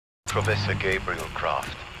Professor Gabriel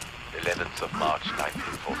Kraft, 11th of March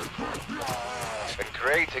 1944. And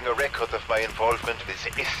creating a record of my involvement with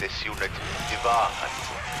the SS unit, Die Wahrheit.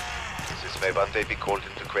 This may one day be called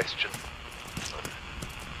into question.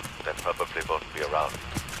 That probably won't be around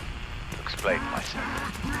to explain myself.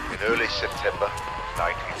 In early September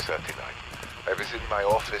 1939, I was in my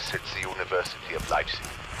office at the University of Leipzig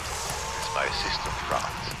with my assistant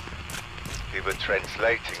Franz. We were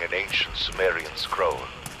translating an ancient Sumerian scroll.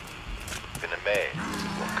 Then a man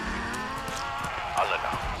walked in,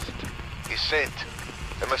 unannounced. He said,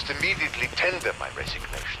 I must immediately tender my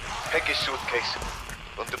resignation, pack a suitcase,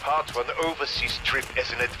 and depart for an overseas trip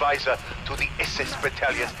as an advisor to the SS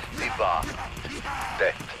battalion, Die Wahrheit.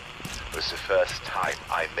 That was the first time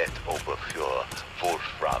I met Oberfuhrer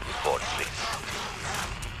Wolfram von List.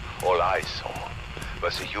 All I saw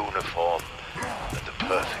was a uniform and a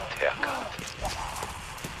perfect haircut.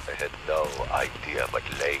 I had no idea what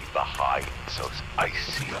lay behind those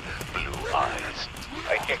icy blue eyes.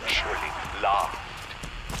 I actually laughed.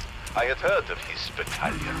 I had heard of his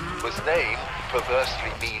battalion, whose name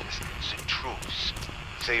perversely means the truth.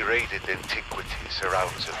 They raided antiquities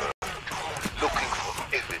around the world, looking for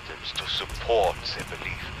evidence to support their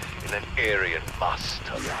belief in an Aryan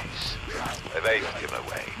master race. I waved him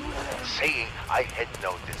away, saying I had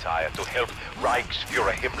no desire to help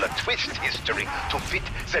Reichsfuhrer Himmler twist history to fit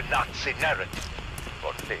the Nazi narrative.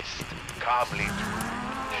 Von List calmly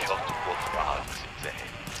shot Franz in the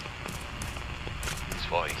head. His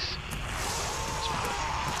voice was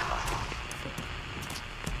perfectly kind.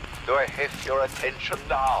 Do I have your attention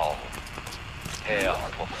now, Herr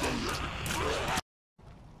Professor?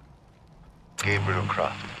 Gabriel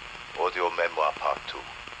Kraft, audio memoir part 2.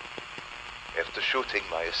 After shooting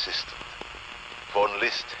my assistant, von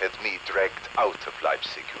List had me dragged out of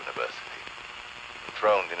Leipzig University and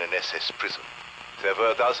thrown in an SS prison. There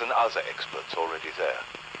were a dozen other experts already there,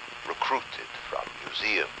 recruited from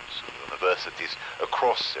museums and universities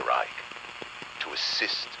across the Reich to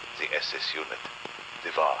assist the SS unit,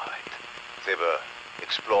 Die Wahrheit. They were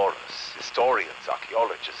explorers, historians,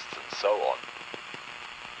 archaeologists, and so on.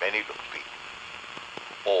 Many looked beaten.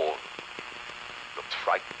 All looked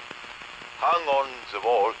frightened. Hung on the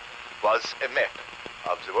wall was a map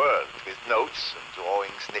of the world with notes and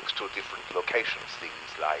drawings next to different locations.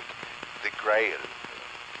 Things like the Grail,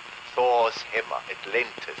 Thor's Hammer,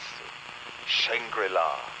 Atlantis,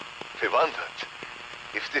 Shangri-La. We wondered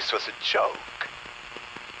if this was a joke.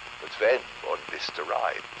 But when von List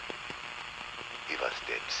arrived, he was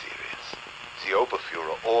dead serious. The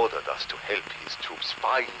Oberfuhrer ordered us to help his troops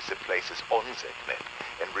find the places on that map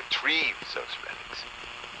and retrieve those relics.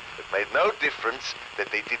 It made no difference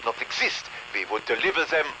that they did not exist. We would deliver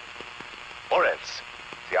them, or else.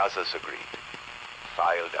 The others agreed,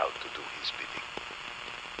 filed out to do his bidding.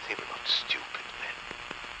 They were not stupid men.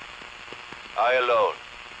 I alone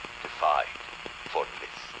defied von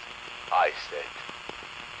List. I said,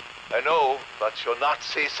 I know what your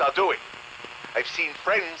Nazis are doing. I've seen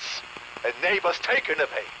friends and neighbors taken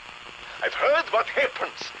away. I've heard what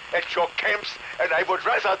happens at your camps, and I would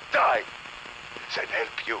rather die than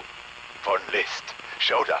help you. Von List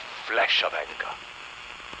showed a flash of anger.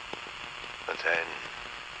 And then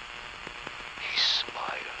he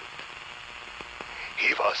smiled.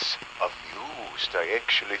 He was amused. I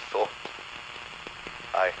actually thought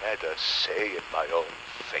I had a say in my own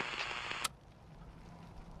fate.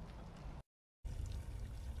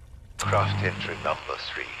 Kraft entry number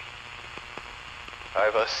 3. I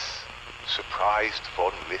was surprised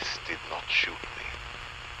von List did not shoot me.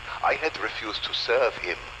 I had refused to serve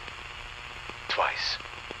him twice.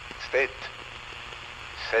 Instead,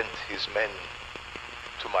 sent his men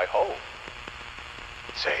to my home.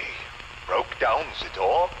 They broke down the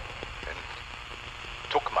door and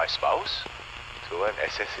took my spouse to an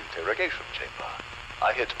SS interrogation chamber.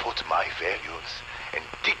 I had put my values and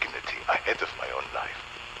dignity ahead of my own life.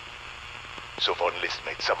 So von List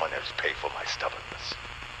made someone else pay for my stubbornness.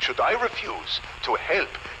 Should I refuse to help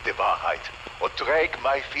Die Wahrheit or drag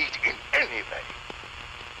my feet in any way,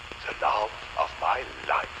 the love of my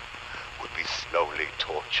life would be slowly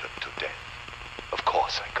tortured to death. Of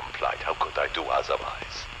course I complied. How could I do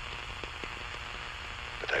otherwise?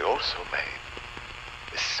 But I also made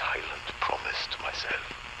a silent promise to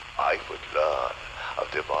myself. I would learn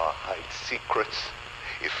of Die Wahrheit's secrets.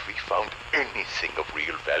 If we found anything of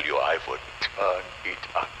real value, I would turn it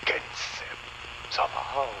against them.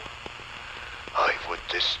 Somehow, I would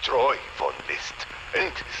destroy von List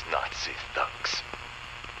and his Nazi thugs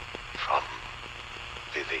from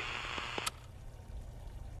within.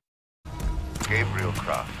 Gabriel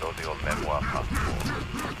Kraft, audio memoir part 4.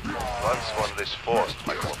 Once von List forced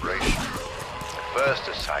my cooperation, first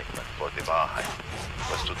assignment for Die Wahrheit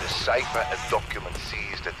was to decipher a document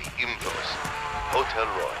seized at the infamous Hotel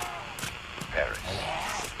Roy, Paris.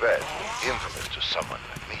 Well, infamous to someone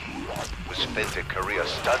like me, who spent a career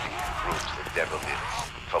studying groups the devil in,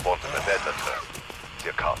 for want of a better term, the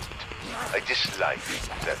accountant. I dislike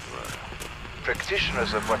that word.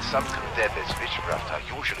 Practitioners of what some condemn as witchcraft are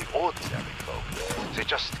usually ordinary folk. They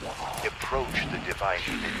just approach the divine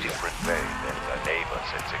in a different way than their neighbors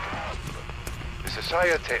at the cathedral. The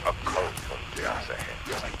society occult, on the other hand,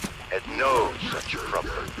 had no such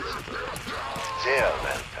problems. Their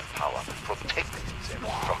wealth and power protected them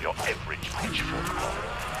from your average pitchfork,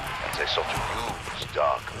 and they sought to use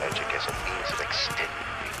dark magic as a means of extending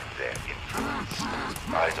their influence.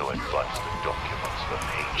 I know at once the documents were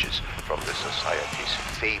pages from the Society's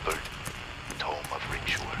fabled Tome of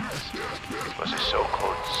Rituals. It was a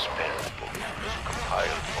so-called spell book,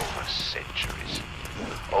 compiled over centuries.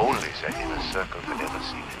 Only the inner circle had ever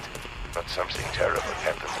seen it. But something terrible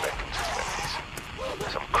happened back in the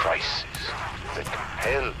 20s. Some crisis that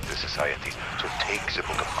compelled the Society to take the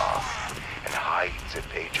book apart and hide the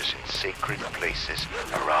pages in sacred places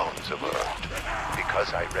around the world.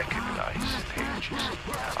 Because I recognized the pages,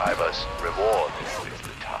 I was rewarded with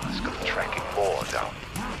the task of tracking more down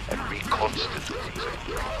and reconstituting them.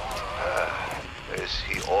 As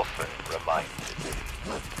he often reminded me,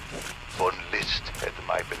 Von List had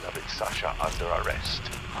my beloved Sasha under arrest.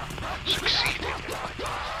 Succeeding in my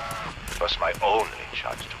task was my only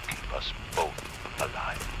chance to keep us both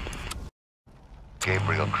alive.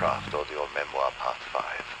 Gabriel Kraft, audio memoir, part 5.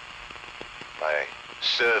 My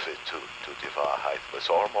servitude to Die Wahrheit was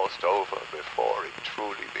almost over before it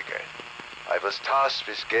truly began. I was tasked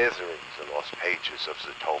with gathering the lost pages of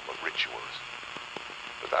the Tome of Rituals,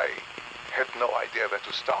 but I had no idea where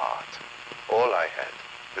to start. All I had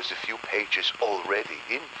was a few pages already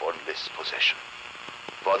in Von List's possession.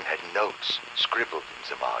 Von had notes scribbled in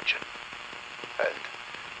the margin, and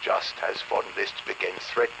just as Von List began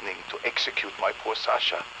threatening to execute my poor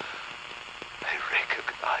Sasha, I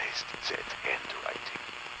recognized that handwriting.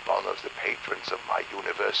 One of the patrons of my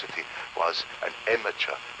university was an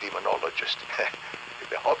amateur demonologist.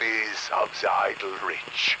 The hobbies of the idle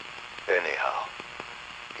rich. Anyhow,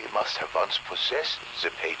 he must have once possessed the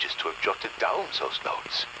pages to have jotted down those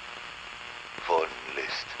notes. Von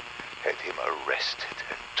List had him arrested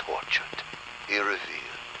and tortured. He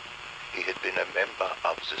revealed he had been a member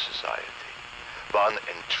of the Society, one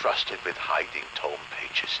entrusted with hiding tome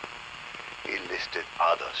pages. He listed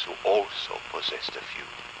others who also possessed a few.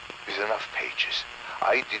 With enough pages,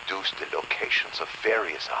 I deduced the locations of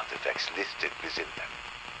various artifacts listed within them.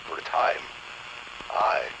 For a time,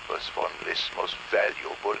 I was Von List's most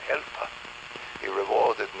valuable helper. He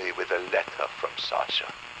rewarded me with a letter from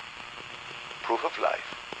Sasha. Proof of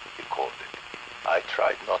life, he called it. I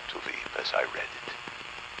tried not to weep as I read it.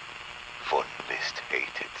 Von List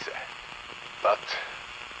hated that. But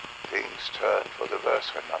things turned for the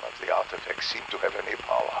worse when none of the artifacts seemed to have any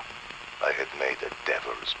power. I had made a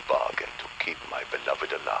devil's bargain to keep my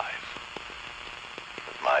beloved alive.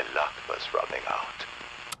 But my luck was running out.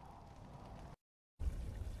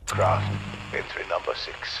 Kraft, entry number 6.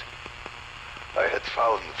 I had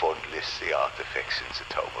found Von List the artifacts in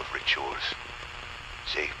the Tome of Rituals.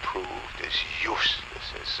 They proved as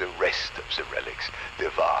useless as the rest of the relics Die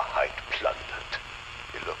Wahrheit plundered.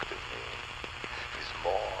 He looked at me with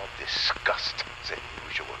more disgust than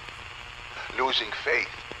usual, losing faith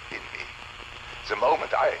in me. The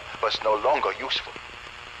moment I was no longer useful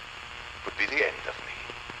would be the end of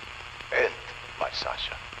me, and my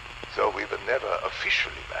Sasha. Though we were never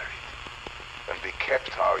officially married, and we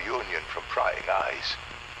kept our union from prying eyes,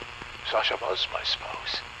 Sasha was my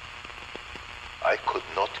spouse. I could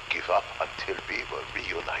not give up until we were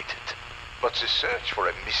reunited. But the search for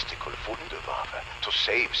a mystical Wunderwaffe to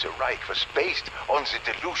save the Reich was based on the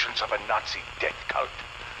delusions of a Nazi death cult.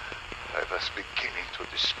 I was beginning to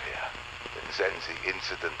despair, and then the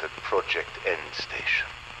incident at Project End Station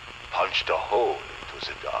punched a hole into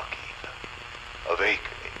the dark ether,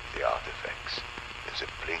 awakening the artifacts in the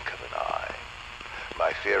blink of an eye.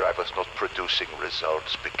 My fear I was not producing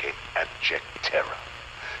results became abject terror,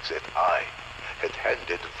 that I had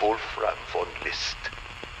handed Wolfram von List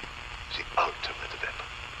the ultimate weapon.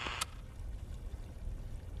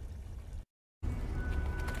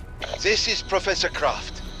 This is Professor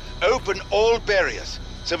Kraft. Open all barriers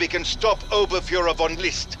so we can stop Oberfuhrer von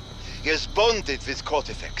List. He has bonded with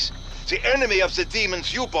Kortifex, the enemy of the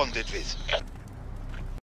demons you bonded with.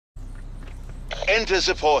 Enter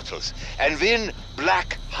the portals and win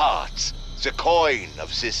black hearts, the coin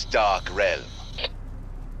of this dark realm.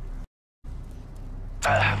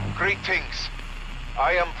 Greetings.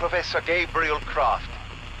 I am Professor Gabriel Kraft.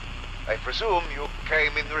 I presume you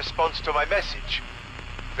came in response to my message.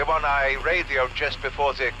 The one I radioed just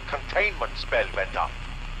before the containment spell went up.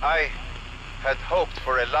 I had hoped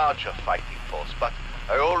for a larger fighting force, but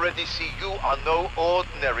I already see you are no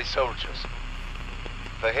ordinary soldiers.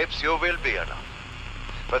 Perhaps you will be enough.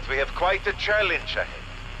 But we have quite a challenge ahead.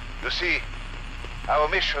 You see, our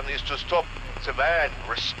mission is to stop the man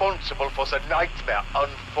responsible for the nightmare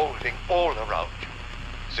unfolding all around you.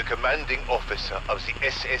 The commanding officer of the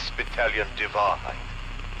SS Battalion Die Wahrheit.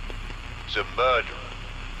 The murderer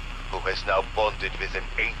who has now bonded with an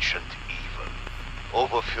ancient evil,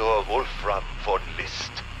 Oberfuhrer Wolfram von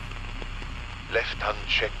List. Left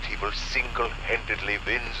unchecked, he will single-handedly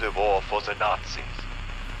win the war for the Nazis.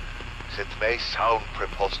 That may sound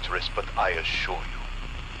preposterous, but I assure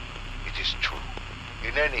you, it is true.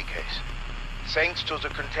 In any case, thanks to the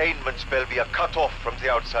containment spell, we are cut off from the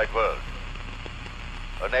outside world.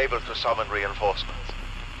 Unable to summon reinforcements,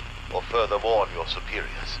 or further warn your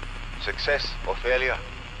superiors. Success or failure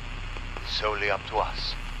is solely up to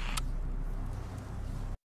us.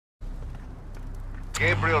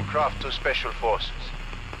 Gabriel Kraft to Special Forces.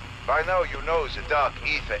 By now you know the dark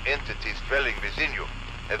Aether entities dwelling within you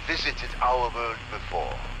have visited our world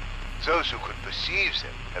before. Those who could perceive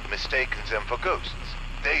them have mistaken them for ghosts,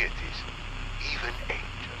 deities, even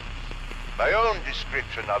angels. My own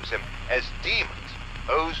description of them as demons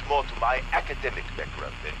owes more to my academic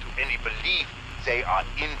background than to any belief they are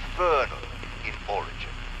infernal in origin.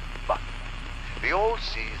 But we all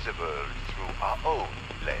see the world through our own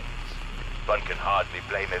lens. One can hardly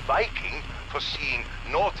blame a Viking for seeing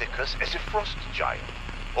Norticus as a frost giant,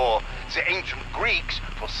 or the ancient Greeks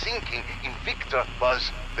for thinking Invicta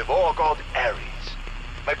was the war god Ares.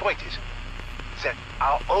 My point is that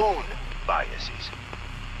our own biases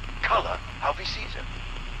color how we see them.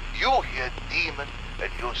 You hear demon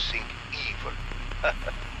and you think evil.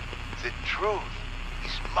 The truth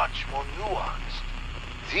is much more nuanced.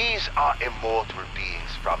 These are immortal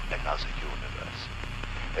beings from another universe,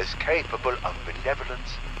 as capable of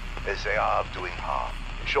benevolence as they are of doing harm.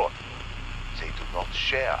 In short, they do not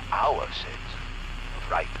share our sense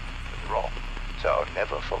of right and wrong. So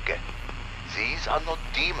never forget, these are not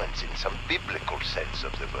demons in some biblical sense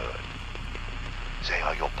of the word. They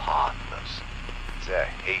are your partners. Their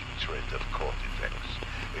hatred of Kortifex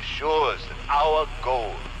assures that our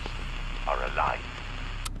goals are aligned.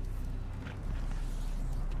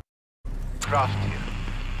 Kraft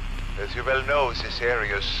here. As you well know, this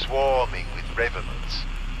area is swarming with revenants.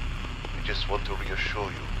 I just want to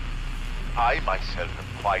reassure you, I myself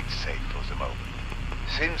am quite safe for the moment.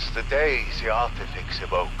 Since the day the artifacts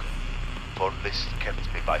awoke, von List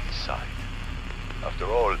kept me by his side. After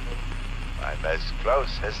all, I'm as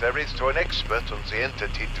close as there is to an expert on the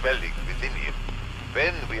entity dwelling within him.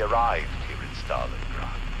 When we arrived here in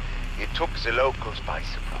Stalingrad, it took the locals by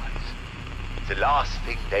surprise. The last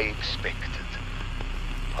thing they expected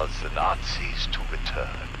was the Nazis to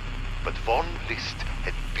return. But von List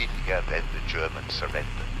had been here when the Germans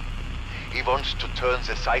surrendered. He wants to turn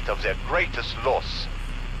the site of their greatest loss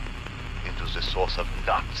into the source of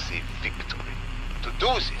Nazi victory. To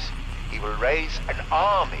do this, he will raise an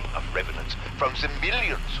army of revenants from the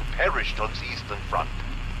millions who perished on the Eastern Front.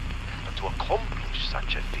 And to accomplish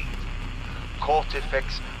such a feat,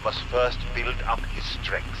 Kortifex must first build up his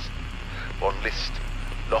strength. Von List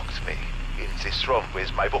locked me in this room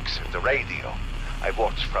with my books and the radio. I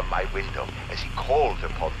watched from my window as he called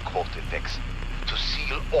upon Kortifex to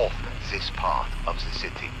seal off this part of the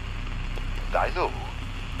city. And I knew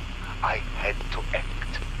I had to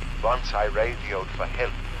act. Once I radioed for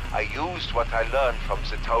help, I used what I learned from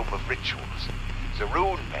the Tome of Rituals. The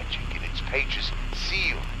rune magic in its pages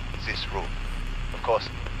sealed this room. Of course,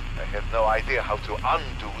 I have no idea how to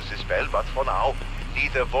undo the spell, but for now,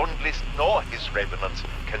 neither von List nor his revenants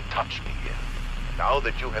can touch me here. Now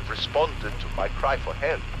that you have responded to my cry for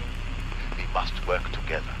help, we must work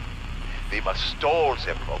together. We must stall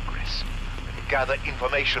their progress and gather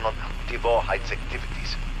information on Die Wahrheit's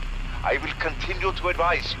activities. I will continue to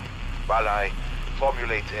advise you while I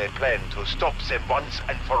formulate a plan to stop them once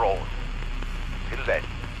and for all. Till then,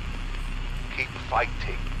 keep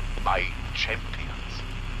fighting, my champions.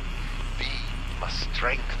 We must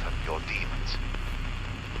strengthen your demons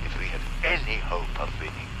if we have any hope of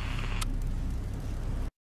winning.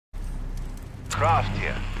 Kraft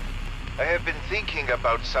here. I have been thinking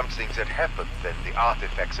about something that happened when the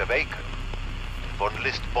artifacts awakened, and von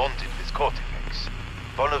List bonded with Kortifex.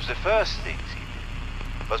 One of the first things he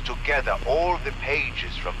did was to gather all the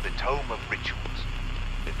pages from the Tome of Rituals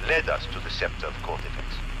that led us to the Scepter of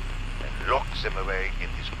Kortifex. And locked them away in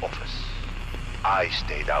his office. I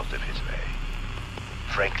stayed out of his way.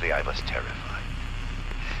 Frankly, I was terrified.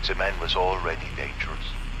 The man was already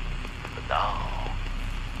dangerous. But now,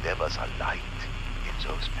 there was a light in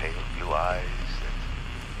those pale blue eyes that...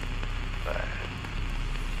 Well,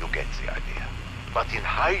 you get the idea. But in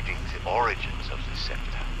hiding the origins of the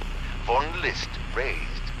scepter, von List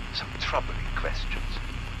raised some troubling questions.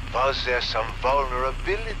 Was there some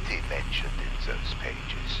vulnerability mentioned in those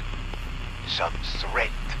pages? Some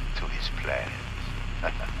threat to his plans?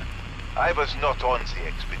 I was not on the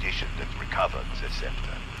expedition that recovered the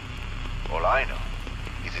scepter. All I know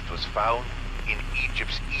is it was found in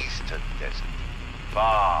Egypt's eastern desert,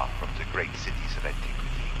 far from the great cities of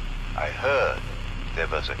antiquity. I heard there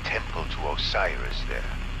was a temple to Osiris there,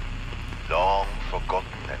 long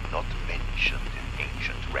forgotten and not mentioned in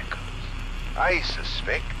ancient records. I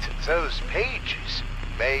suspect those pages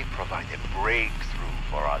may provide a breakthrough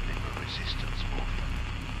for our little resistance movement.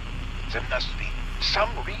 There must be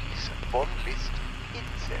some reason von List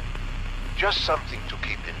hid them. Just something to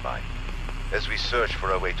keep in mind as we search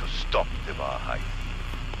for a way to stop Die Wahrheit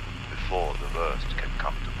before the worst can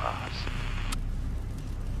come to pass.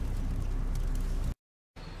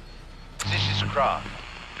 This is Kraft,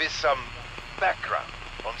 with some background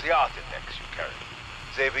on the artifacts you carry.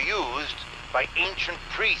 They were used by ancient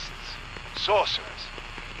priests, sorcerers,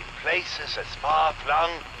 in places as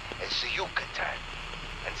far-flung as the Yucatan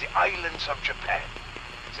and the islands of Japan.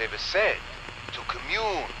 They were said to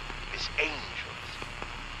commune with angels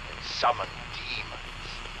and summon demons.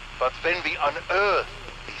 But when we unearthed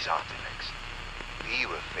these artifacts, we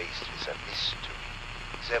were faced with a mystery.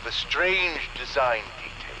 There were strange design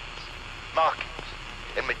details, markings,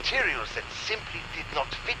 and materials that simply did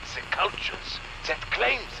not fit the cultures that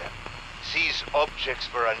claimed them. These objects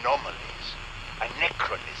were anomalies,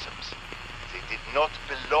 anachronisms. They did not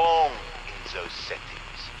belong in those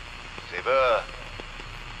settings. They were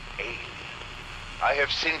alien. I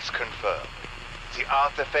have since confirmed the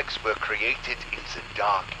artifacts were created in the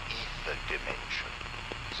dark Aether dimension.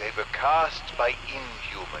 They were cast by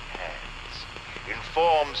inhuman hands, in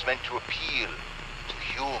forms meant to appeal to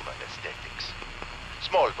human aesthetics.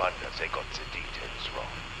 Small wonder they got the details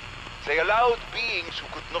wrong. They allowed beings who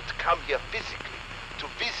could not come here physically to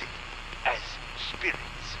visit as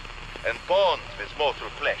spirits and bond with mortal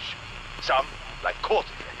flesh. Some, like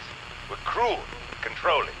Kortifex, were cruel,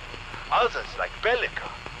 controlling. Others, like Bellica,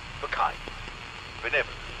 were kind,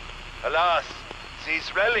 benevolent. Alas,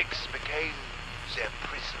 these relics became their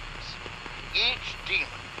prisons. Each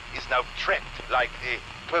demon is now trapped like the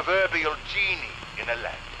proverbial genie in a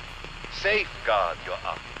lamp. Safeguard your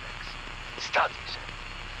artifacts. Study them.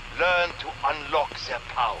 Learn to unlock their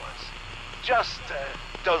powers. Just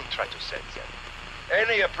don't try to sense them.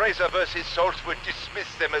 Any appraiser versus souls would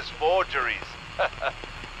dismiss them as forgeries.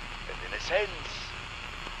 And in a sense,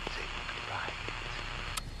 they would be right.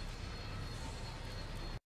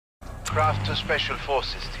 Kraft to Special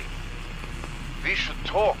Forces team. We should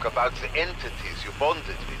talk about the entities you bonded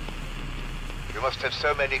with. You must have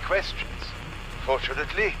so many questions.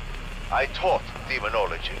 Fortunately, I taught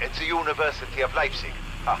demonology at the University of Leipzig.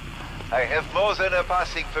 I have more than a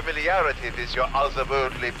passing familiarity with your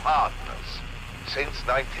otherworldly partners. Since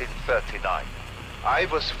 1939, I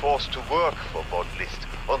was forced to work for von List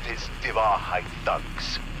on his Die Wahrheit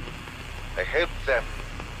thugs. I helped them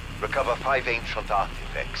recover 5 ancient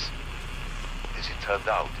artifacts. As it turned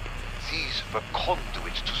out, these were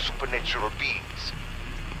conduits to supernatural beings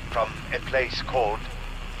from a place called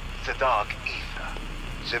the Dark Aether.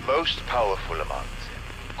 The most powerful among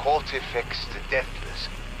them, Kortifex the Deathless,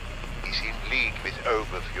 is in league with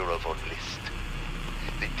Oberfuhrer von List.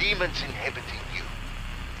 The demons inhabiting you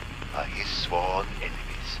are his sworn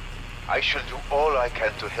enemies. I shall do all I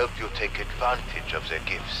can to help you take advantage of their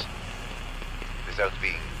gifts, without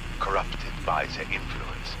being corrupted by their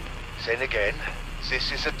influence. Then again,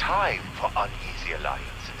 this is a time for uneasy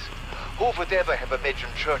alliances. Who would ever have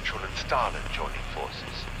imagined Churchill and Stalin joining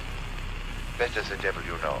forces? Better the devil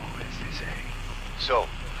you know, as they say. So,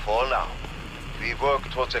 for now, we work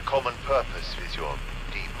towards a common purpose with your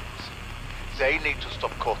demons. They need to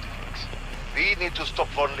stop Kortifex. We need to stop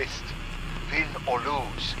von List. Win or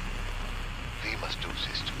lose, we must do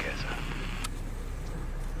this together.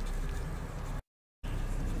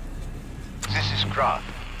 This is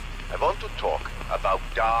Kraft. I want to talk about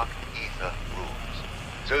Dark Aether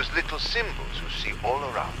runes. Those little symbols you see all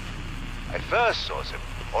around. I first saw them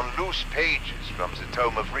on loose pages from the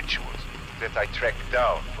Tome of Rituals that I tracked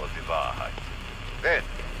down for Die Wahrheit. Then,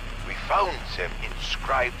 we found them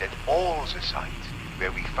inscribed at all the sites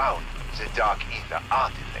where we found the Dark Aether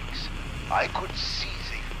artifacts. I could see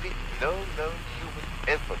they fit no known human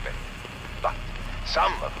alphabet. But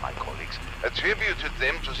some of my colleagues attributed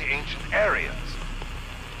them to the ancient Aryans.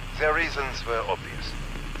 Their reasons were obvious.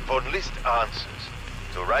 Von List answers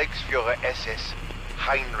to Reichsführer SS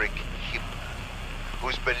Heinrich Himmler,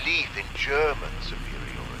 whose belief in German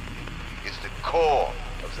superiority is the core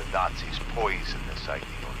of the Nazis' poisonous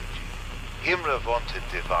ideology. Himmler wanted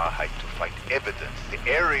Die Wahrheit to find evidence the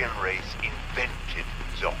Aryan race invented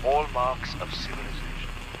the hallmarks of civilization,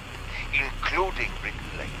 including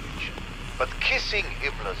written language. But kissing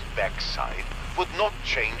Himmler's backside would not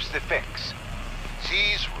change the facts.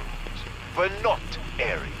 These runes were not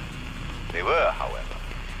Aryan. They were, however,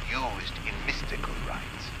 used in mystical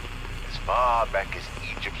rites as far back as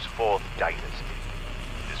Egypt's 4th dynasty,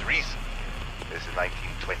 as recent as the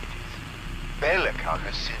 1920s. Belekar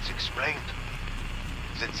has since explained to me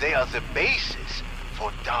that they are the basis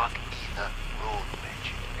for dark Aether rune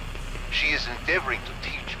magic. She is endeavoring to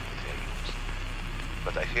teach me their use,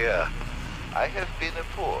 but I fear I have been a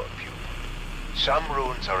poor pupil. Some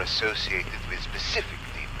runes are associated with specific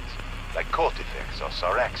demons, like Kortifex or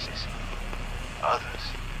Saraxis. Others,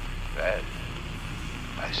 well,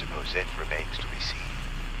 I suppose that remains to be seen.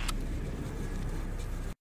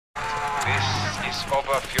 This is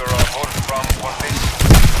Oberführer Wolfram von List,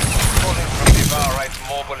 calling from Die Wahrheit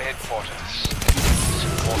mobile headquarters.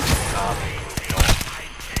 Supporting Army Group North.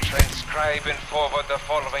 Transcribe and forward the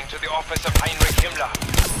following to the office of Heinrich Himmler.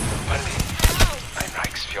 Berlin. I'm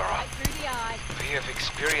Reichsführer. We have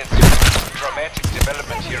experienced dramatic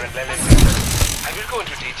development here in Leningrad. I will go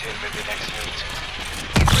into detail with the next minute.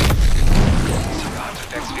 The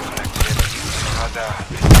artifacts we collected have used rather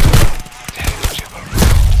tangible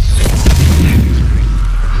results.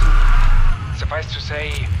 Suffice to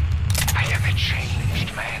say, I am a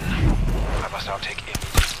changed man. I must now take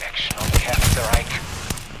immediate action on behalf of the Reich.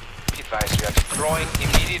 Be advised, we are deploying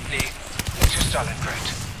immediately to Stalingrad.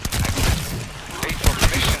 I will wait for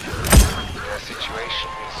permission. The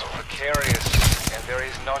situation is precarious, and there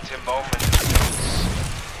is not a moment to lose.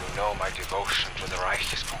 You know my devotion to the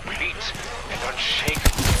Reich is complete and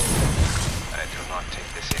unshakable. I do not take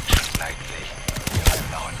this action lightly. I am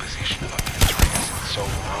now in possession of a military asset so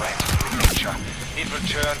radical in nature, it will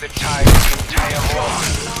turn the tide of the entire war.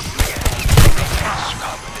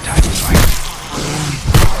 The time is right.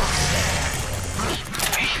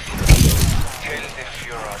 Faith in me. Tell the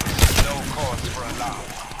Führer this is no cause for alarm,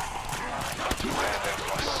 but rather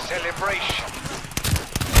for celebration.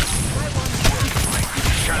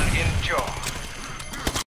 Shall endure.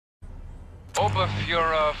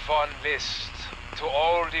 Oberführer von List, to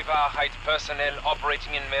all Die Wahrheit personnel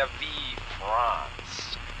operating in Merville,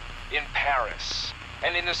 France, in Paris,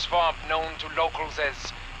 and in the swamp known to locals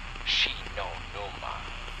as Noma.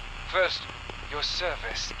 First, your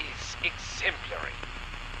service is exemplary.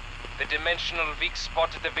 The dimensional weak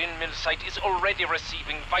spot at the windmill site is already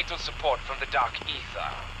receiving vital support from the dark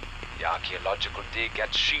Aether. The archaeological dig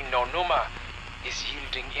at Noma is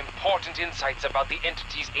yielding important insights about the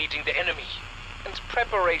entities aiding the enemy, and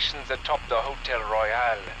preparations atop the Hotel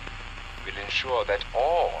Royal will ensure that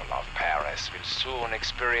all of Paris will soon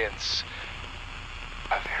experience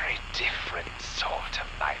a very different sort of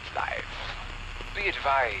nightlife. Be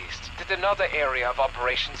advised that another area of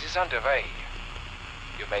operations is underway.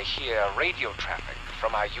 You may hear radio traffic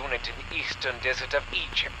from our unit in the eastern desert of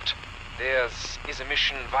Egypt. Theirs is a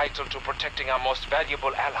mission vital to protecting our most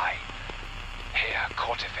valuable ally, Herr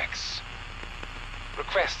Kortifex.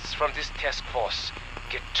 Requests from this task force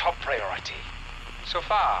get top priority. So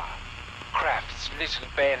far, Kraft's little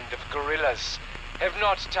band of guerrillas have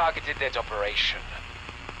not targeted that operation,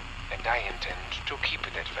 and I intend to keep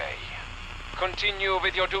it that way. Continue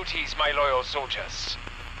with your duties, my loyal soldiers.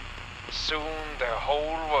 Soon the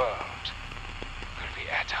whole world will be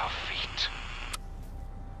at our feet.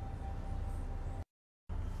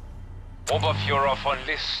 Oberführer von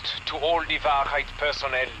List, to all Die Wahrheit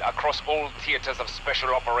personnel across all theaters of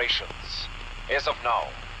special operations. As of now,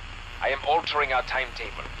 I am altering our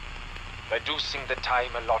timetable, reducing the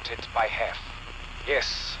time allotted by half.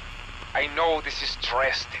 Yes, I know this is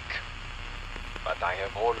drastic, but I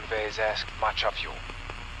have always asked much of you,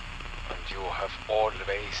 and you have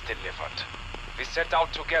always delivered. We set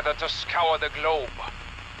out together to scour the globe.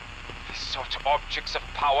 We sought objects of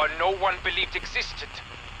power no one believed existed,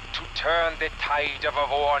 to turn the tide of a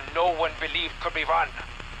war no one believed could be won.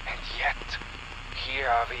 And yet,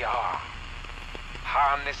 here we are,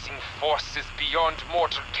 harnessing forces beyond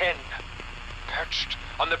mortal ken, perched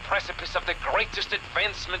on the precipice of the greatest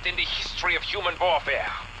advancement in the history of human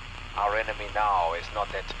warfare. Our enemy now is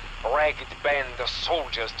not that ragged band of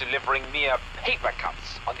soldiers delivering mere paper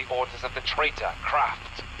cuts on the orders of the traitor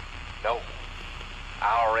Kraft. No.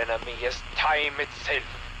 Our enemy is time itself.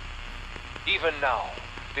 Even now,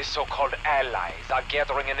 the so-called allies are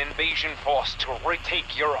gathering an invasion force to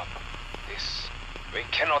retake Europe. This we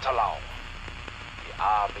cannot allow. The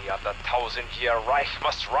army of the 1,000-year Reich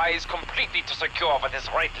must rise completely to secure what is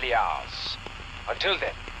rightly ours. Until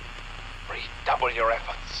then, redouble your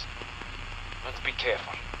efforts. And be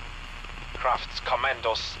careful. Kraft's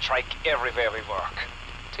commandos strike everywhere we work.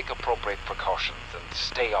 Take appropriate precautions and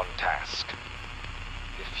stay on task.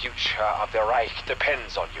 The future of the Reich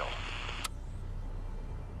depends on you.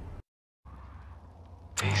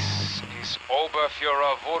 This is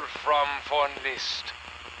Oberfuhrer Wolfram von List.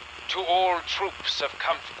 To all troops of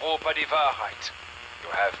Kampfgruppe Die Wahrheit, you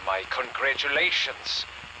have my congratulations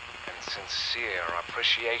and sincere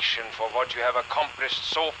appreciation for what you have accomplished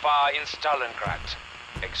so far in Stalingrad.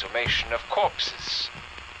 Exhumation of corpses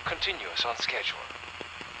continues on schedule.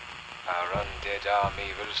 Our undead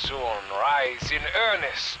army will soon rise in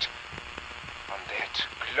earnest. On that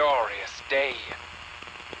glorious day,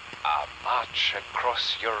 our march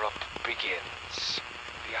across Europe begins.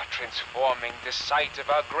 We are transforming the site of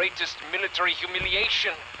our greatest military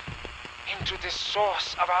humiliation into the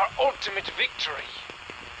source of our ultimate victory.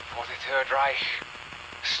 For the Third Reich,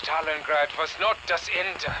 Stalingrad was not das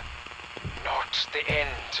Ende, not the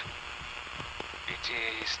end. It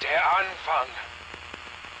is der Anfang,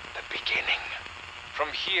 the beginning. From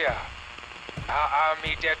here, our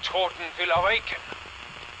army der Toten will awaken.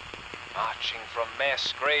 Marching from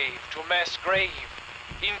mass grave to mass grave,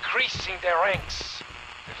 increasing their ranks.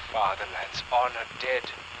 The fatherland's honored dead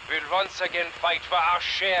will once again fight for our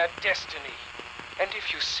shared destiny. And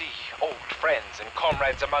if you see old friends and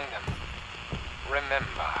comrades among them,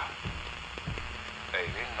 remember, they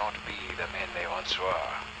will not be the men they once were,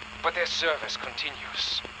 but their service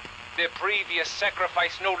continues. Their previous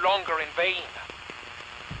sacrifice no longer in vain.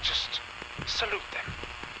 Just salute them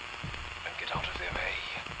and get out of their way.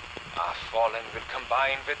 Our fallen will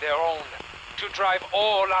combine with their own to drive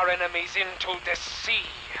all our enemies into the sea.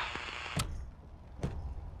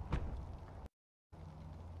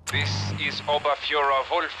 This is Oberfuhrer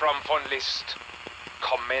Wolfram von List,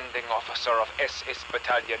 commanding officer of SS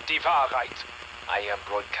Battalion Die Wahrheit. I am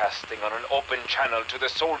broadcasting on an open channel to the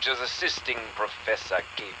soldiers assisting Professor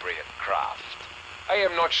Gabriel Kraft. I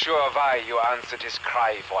am not sure why you answered his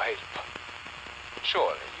cry for help.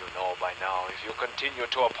 Surely you know by now if you continue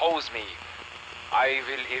to oppose me, I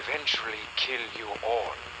will eventually kill you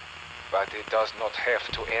all. But it does not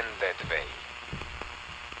have to end that way.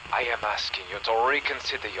 I am asking you to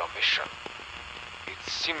reconsider your mission. It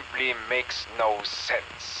simply makes no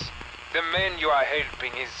sense. The man you are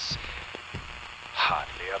helping is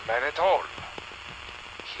hardly a man at all.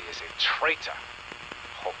 He is a traitor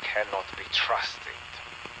who cannot be trusted.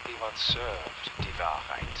 He once served Die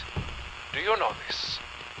Wahrheit. Do you know this?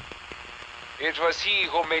 It was he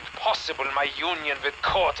who made possible my union with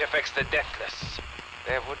Kortifex the Deathless.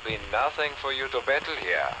 There would be nothing for you to battle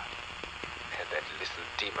here. Had that little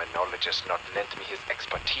demonologist not lent me his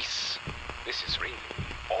expertise. This is really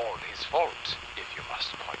all his fault, if you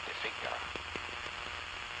must point the finger.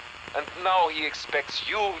 And now he expects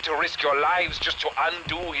you to risk your lives just to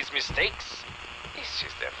undo his mistakes? This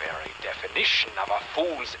is the very definition of a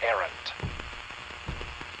fool's errand.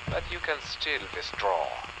 But you can still withdraw.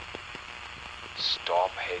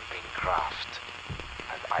 Stop helping Kraft,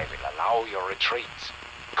 and I will allow your retreat.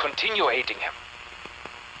 Continue hating him,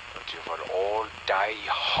 and you will all die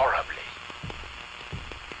horribly.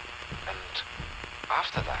 And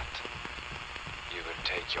after that, you will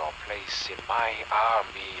take your place in my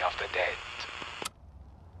army of the dead.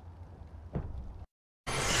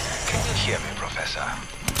 Can you hear me, Professor?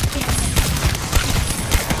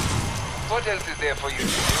 What else is there for you to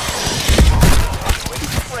do? Anyway,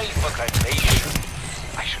 pray for salvation.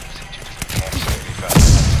 I should have sent you to the castle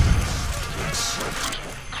first. You're swift to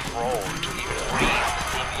crawl to even breathe the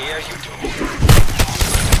same air you do.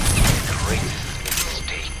 The greatest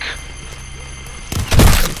mistake.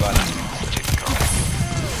 But I let it go.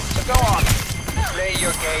 So go on. Play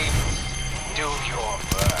your game. Do your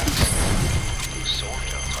worst.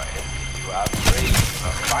 Soldiers are helping you are brave,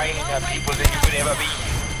 finer people than you could ever be.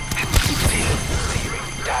 And still they will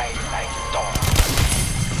die like dogs.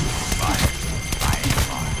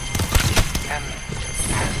 And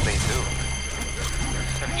as they do,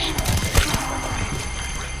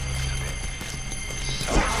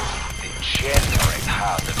 so degenerate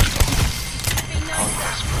hardened. Oh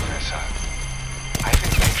yes, Professor. I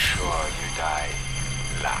will make sure you die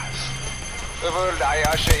last. The world I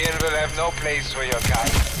usher in will have no place for your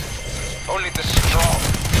kind. Only the strong,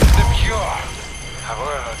 the pure. A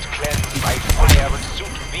world cleansed by full air will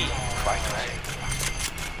suit me. quite well.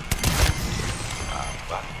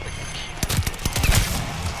 But the key.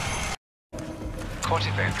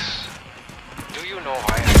 Kortifex, do you know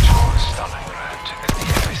why I chose Stalingrad as the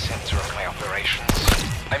epicenter of my operations?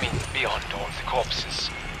 I mean, beyond all the corpses,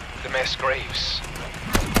 the mass graves. Do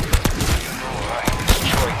you know why this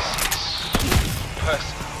choice is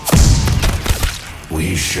personal?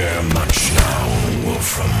 We share much now,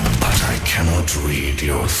 Wolfram, but I cannot read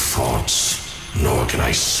your thoughts, nor can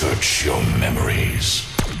I search your memories.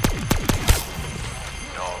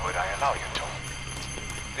 Nor would I allow you to.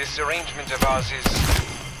 This arrangement of ours is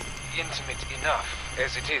intimate enough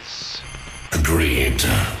as it is. Agreed.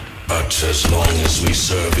 But as long as we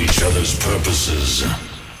serve each other's purposes,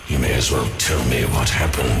 you may as well tell me what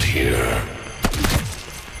happened here.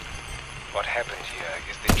 What happened here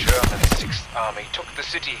is the German 6th Army took the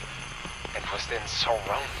city and was then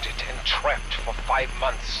surrounded and trapped for 5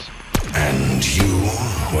 months. And you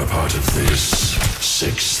were part of this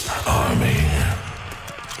 6th Army?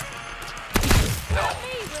 No.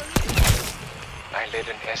 I led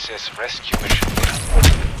an SS rescue mission there.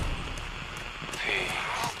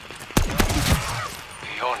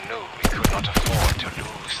 We all knew we could not afford to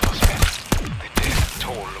lose those men. The death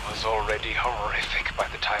toll was already horrific by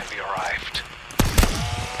the time we arrived.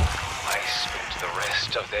 I spent the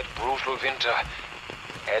rest of that brutal winter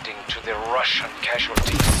adding to the Russian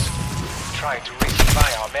casualties. We tried to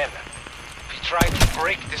resupply our men. We tried to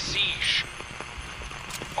break the siege.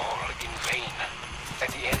 All in vain.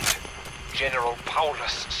 At the end, General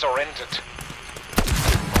Paulus surrendered.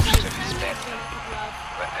 Most of his men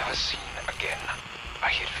were never seen again. I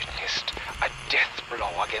had witnessed a death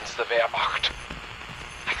blow against the Wehrmacht.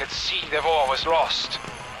 I could see the war was lost.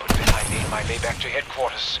 But when I made my way back to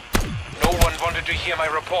headquarters, no one wanted to hear my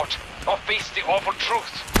report or face the awful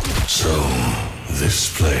truth. So, this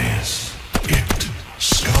place, it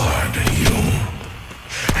scarred you.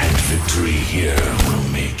 And victory here will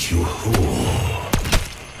make you whole.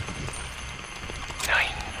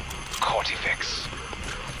 9 Kortifex.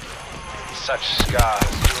 Such scars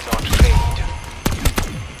do not fade.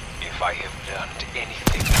 If I have learned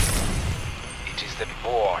anything, it is that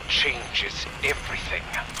war changes everything.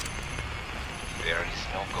 There is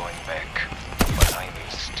no going back, but I will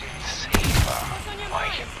still savor my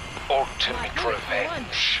ultimate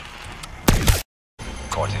revenge.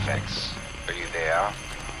 Kortifex, are you there?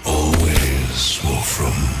 Always,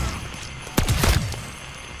 Wolfram.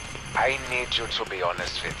 I need you to be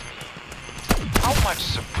honest with me. How much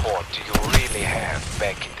support do you really have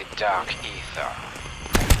back in the dark Aether?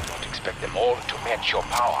 I don't expect them all to match your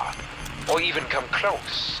power, or even come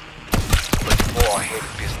close. But more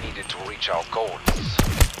help is needed to reach our goals.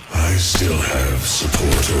 I still have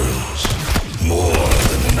supporters. More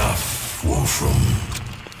than enough, Wolfram.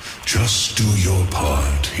 Just do your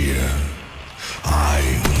part here. I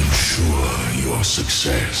will ensure your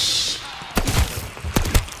success.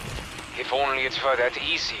 If only it were that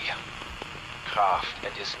easy. Kraft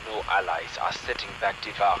and his new allies are setting back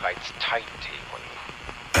Die Wahrheit's timetable.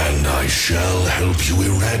 And I shall help you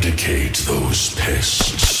eradicate those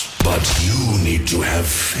pests. But you need to have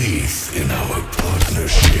faith in our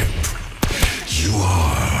partnership. You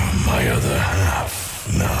are my other half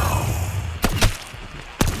now.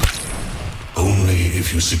 Only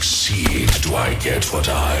if you succeed do I get what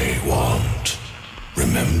I want.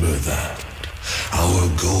 Remember that. Our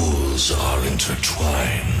goals are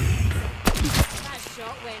intertwined.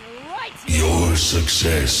 Your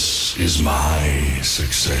success is my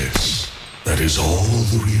success. That is all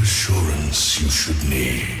the reassurance you should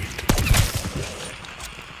need.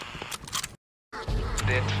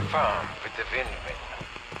 That farm with the windmill.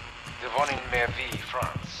 The one in Merville,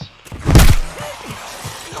 France.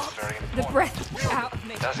 It's very important. The breath out of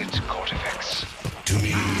me. Does it, Kortifex? To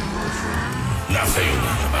me, nothing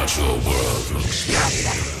about your world looks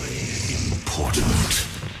very important.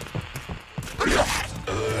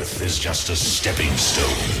 Earth is just a stepping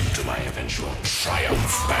stone to my eventual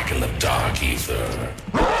triumph back in the dark Aether.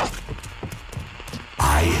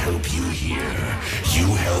 I help you here,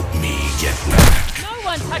 you help me get back. No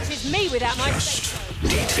one touches me without my Just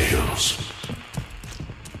details.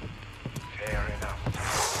 Fair enough.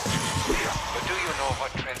 But do you know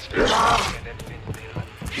what transpired at Windmill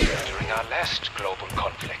during our last global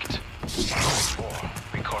conflict? War,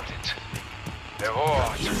 we called it. The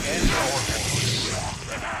war to end all wars.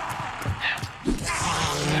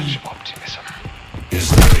 Such optimism. Is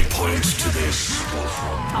there a point to this,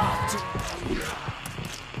 Wolfram?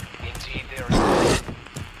 Indeed there is.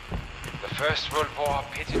 The First World War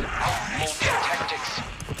pitted outmoded tactics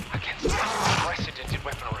against unprecedented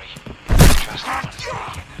weaponry. Just one day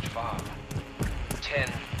in that farm.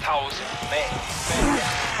 10 1,000 men in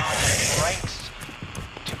various ranks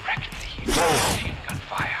directly into machine gun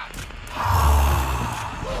fire.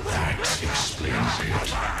 That explains it.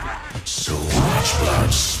 So much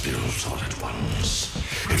blood spilled all at once.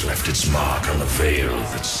 It left its mark on the veil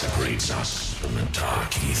that separates us from the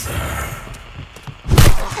dark ether.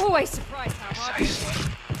 Always surprised how hard it is.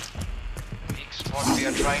 Precisely. Weak spot we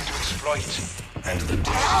are trying to exploit. And the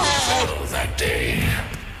dead fell that day.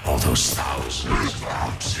 All those thousands of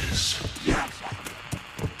corpses. They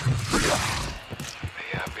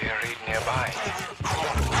are buried nearby.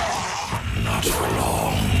 Not for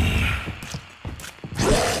long.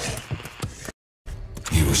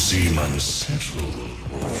 You seem unsettled,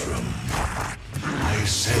 Wolfram. I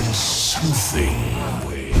sense something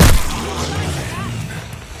away from your land,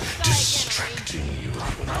 distracting you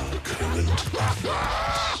from our current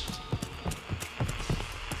efforts.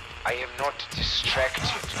 I am not distracted,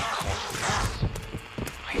 Cortifex.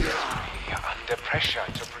 I am merely under pressure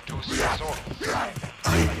to produce results.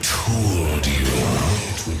 I told you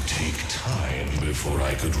it would take time before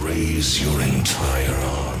I could raise your entire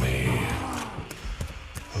army.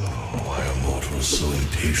 Oh, why are mortals so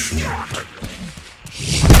impatient? I'm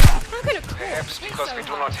gonna crawl. Perhaps because we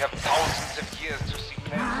do not have thousands of years to see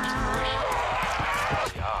plans to fruition.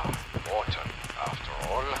 We are mortal, after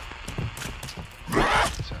all.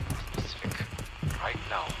 Specific. Right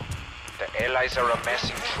now, the Allies are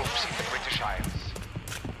amassing troops in the British Isles.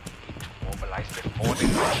 We need to mobilize before they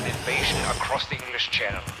launch an invasion across the English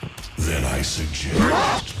Channel. Then I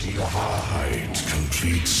suggest Die Wahrheit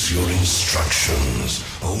completes your instructions.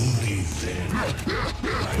 Only then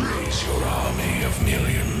I raise your army of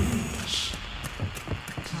millions.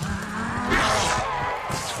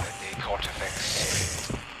 The Kortifex.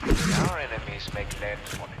 Our enemies make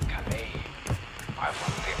landfall in Calais. I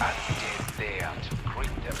want the undead there to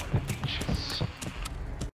greet them on the beaches.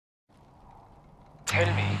 Tell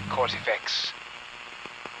me, Kortifex,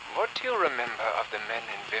 what do you remember of the men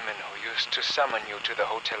and women who used to summon you to the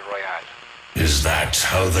Hotel Royal? Is that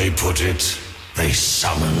how they put it? They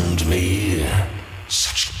summoned me?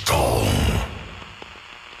 Such gall.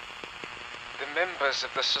 The members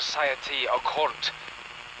of the Society Occult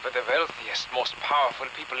were the wealthiest, most powerful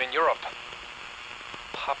people in Europe.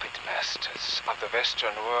 Puppet masters of the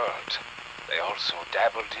Western world. They also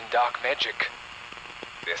dabbled in dark magic.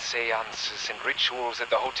 Their seances and rituals at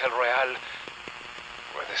the Hotel Royal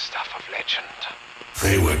were the stuff of legend.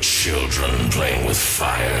 They were children playing with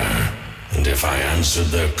fire, and if I answered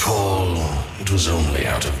their call, it was only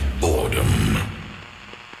out of boredom.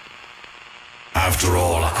 After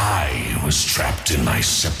all, I was trapped in my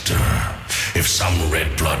scepter. If some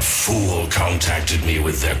red-blood fool contacted me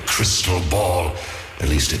with their crystal ball, at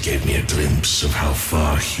least it gave me a glimpse of how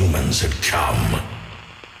far humans had come.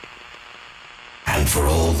 And for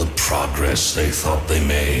all the progress they thought they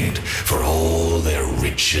made, for all their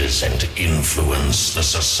riches and influence, the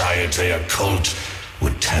Society Occult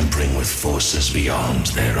were tampering with forces beyond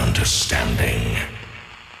their understanding.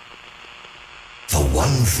 The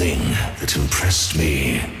one thing that impressed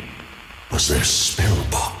me was their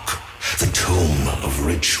spellbook, the tome of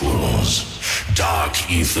rituals,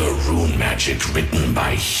 dark ether rune magic written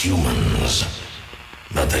by humans.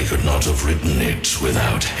 But they could not have written it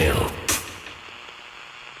without help.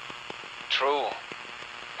 True.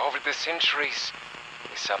 Over the centuries,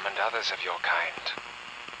 they summoned others of your kind.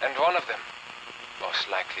 And one of them, most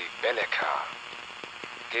likely Belekar,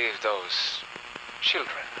 gave those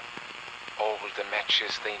children all the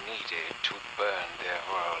matches they needed to burn their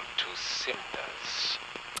world to cinders.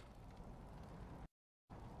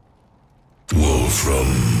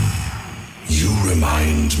 Wolfram, you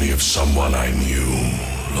remind me of someone I knew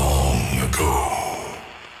long ago.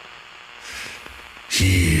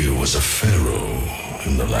 He was a pharaoh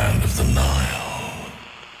in the land of the Nile.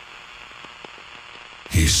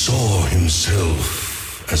 He saw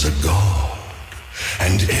himself as a god,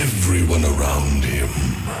 and everyone around him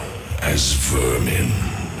as vermin.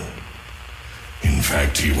 In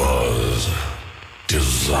fact, he was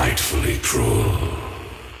delightfully cruel.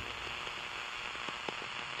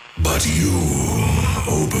 But you,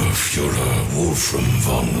 Oberfuhrer Wolfram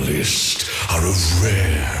von List, are a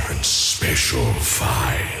rare and special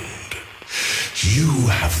find. You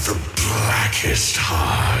have the blackest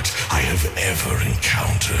heart I have ever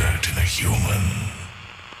encountered in a human.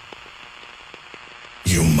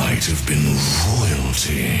 You might have been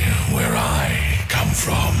royalty where I come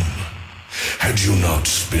from, had you not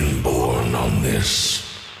been born on this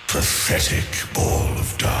pathetic ball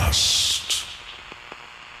of dust.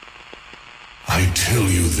 I tell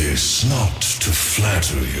you this not to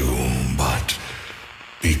flatter you, but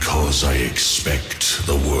Because I expect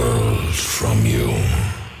the world from you,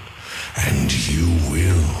 and you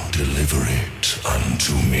will deliver it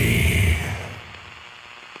unto me.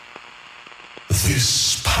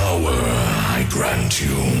 This power I grant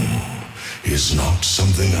you is not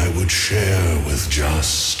something I would share with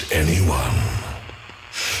just anyone.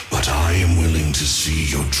 But I am willing to see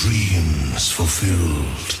your dreams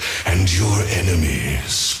fulfilled and your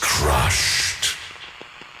enemies crushed.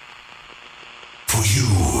 For you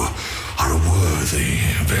are a worthy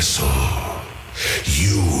vessel.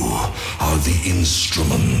 You are the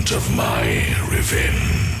instrument of my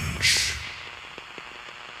revenge.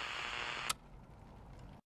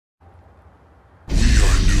 We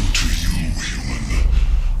are new to you, human.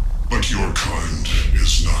 But your kind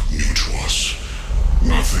is not new to us.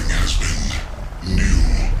 Nothing has been new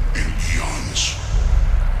in eons.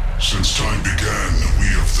 Since time began,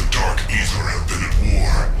 we of the Dark Aether have been at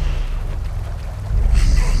war. And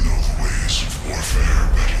none know the ways of warfare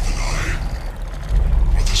better than I.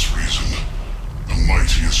 For this reason, the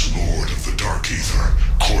mightiest lord of the Dark Aether,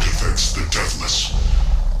 Kortifex the Deathless,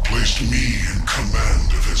 placed me in command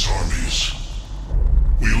of his armies.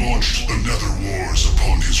 We launched the Nether Wars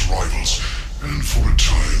upon his rivals, and for a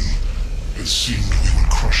time, it seemed we would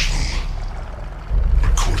crush them.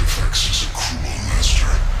 But Kortifex is a cruel master.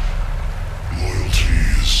 Loyalty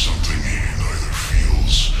is something he neither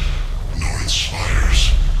feels nor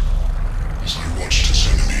inspires. As I watched his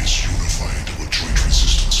enemies unify into a joint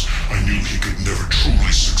resistance, I knew he could never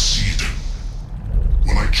truly succeed.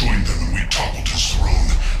 When I joined them and we toppled his throne,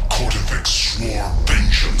 Kortifex swore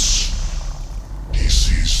vengeance. He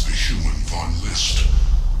sees the human Von List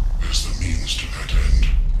as the means to that end.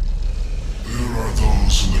 There are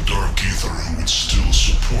those in the Dark Aether who would still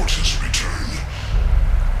support his return,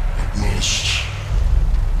 but most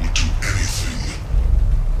would do anything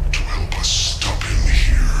to help us stop him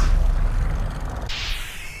here.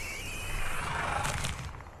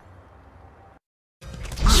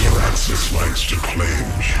 Zaraxis likes to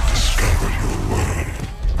claim she discovered your world.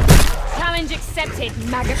 Challenge accepted,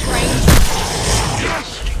 maggot range.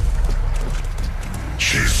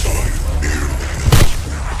 She saw you nearly.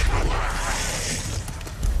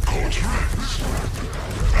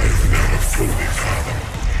 I've never fully fathomed,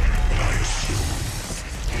 but I assume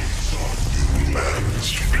he saw new lands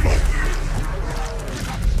to plunder.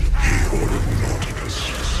 He ordered Norticus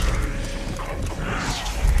to send conquest.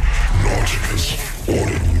 Norticus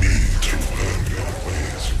ordered me to learn your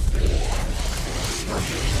ways of war.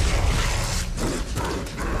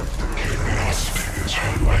 Curiosity is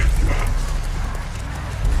her lifeblood.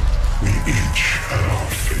 We each had our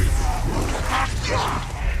favorite motivations.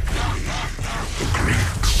 The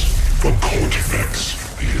Greeks, the Kortifex,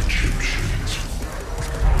 the Egyptians.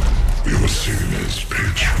 We were seen as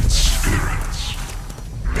patron spirits.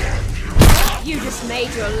 You just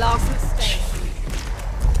made your last mistake.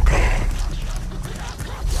 God.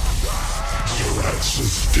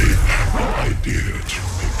 Zaraxis did have an idea to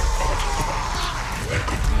make artifacts that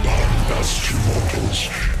could bond us to mortals,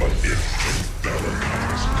 but it took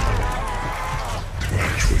Bellacar's code to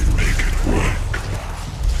actually make it work.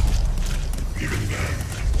 Even then,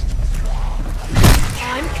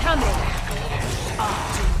 I'm coming.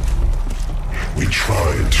 we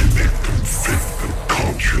tried to make them fit the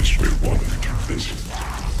cultures we wanted to visit.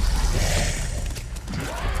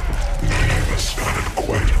 None of us got it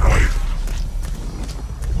quite right.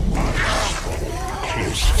 I struggled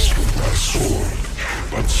closest with my sword,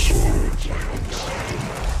 but swords I understand.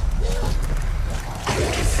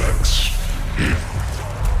 Kortifex.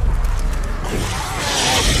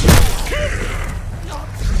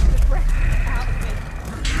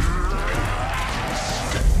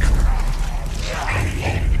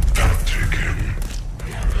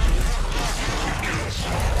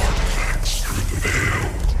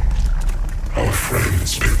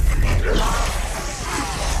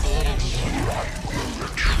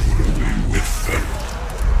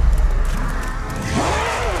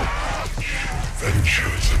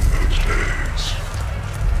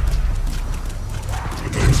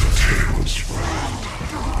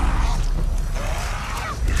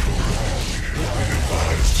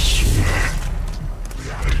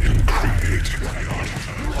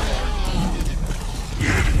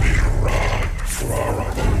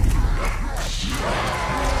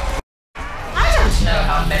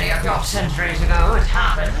 Centuries ago it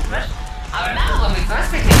happened, but I remember when we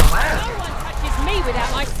first became aware of No it. one touches me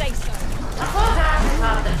without my say-so. I thought that was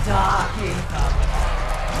about the Dark Aether.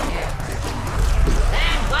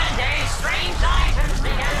 Then one day, strange items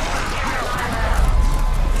began to materialize.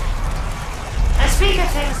 I speak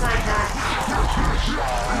of things like that.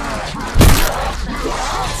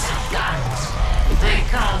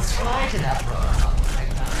 an uproar.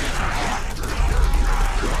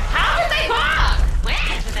 How did they walk? Where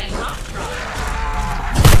did they come from?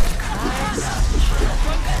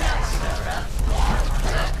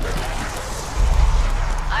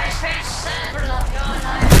 I spent several of your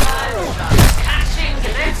lifetimes catching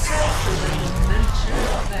glimpses of the dimension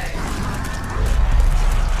of things.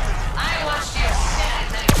 I watched you sit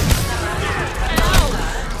next to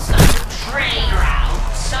some train route,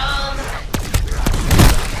 so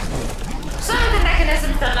the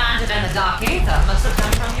mechanisms that landed in the dark Aether must have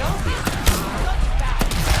come from your view.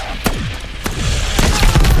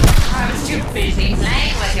 I was too busy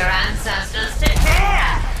playing with your ancestors to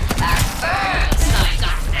care. At first, I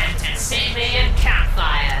got them to see me in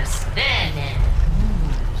campfires, then in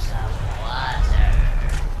pools of water.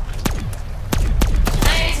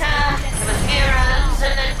 Later, it was mirrors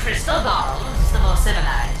and then crystal balls, the more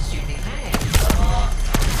civilized you became, the more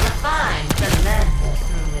refined the lens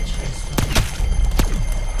through which they saw.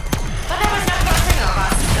 But there was no crossing over,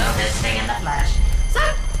 no visiting in the flesh, so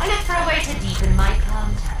I looked for a way to deepen my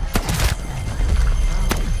contact.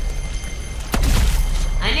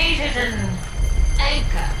 I needed an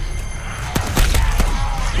anchor.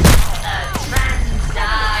 A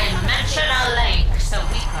trans-dimensional link so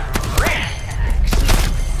we could really connect.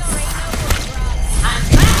 And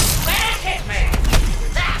that's when it hit me.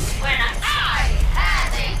 That's when I had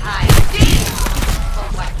the idea for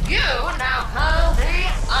what you now call the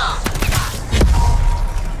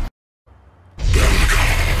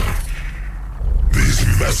Vanguard. These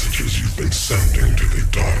messages you've been sending to the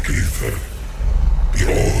Dark Aether. The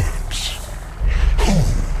orbs. Who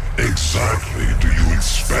exactly do you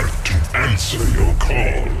expect to answer your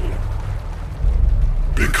call?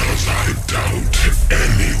 Because I doubt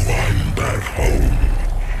anyone back home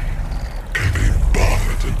can be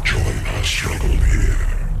bothered to join our struggle here.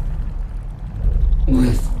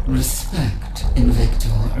 With respect,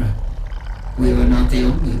 Invictor, we were not the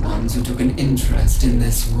only ones who took an interest in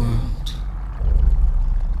this world.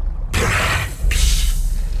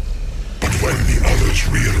 When the others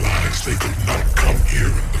realized they could not come here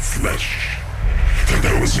in the flesh, that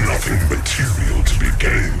there was nothing material to be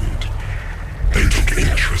gained, they took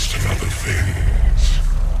interest in other things.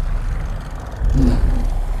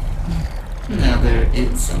 Now there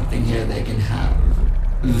is something here they can have.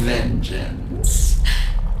 Vengeance.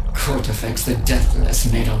 Kortifex the Deathless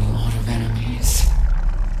made a lot of enemies.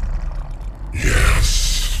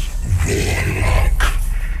 Yes, Warlock.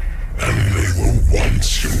 And they were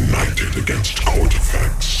once united against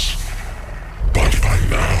Kortifex. But by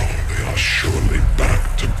now, they are surely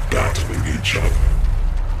back to battling each other.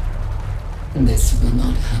 This will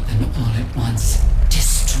not happen all at once.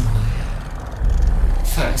 Destroyer.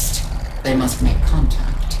 First, they must make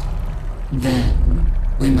contact. Then,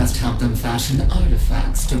 we must help them fashion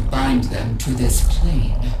artifacts to bind them to this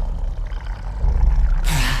plane.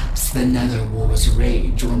 Perhaps the Nether Wars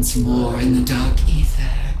rage once more in the Dark Aether.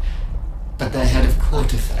 But the head of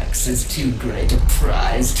Kortifex is too great a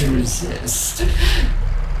prize to resist.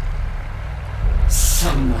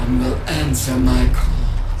 Someone will answer my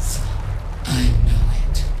calls. I know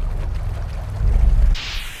it.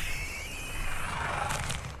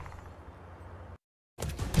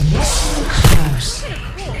 Listen closely,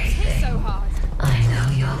 plaything. I know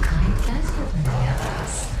your kind better than the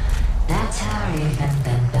others. Better even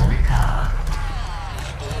than Bellicar.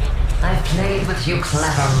 I've played with you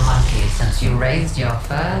clever monkeys since you raised your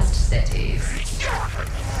first cities.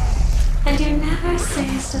 And you never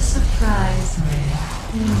cease to surprise me.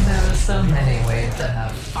 There are so many ways to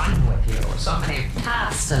have fun with you, so many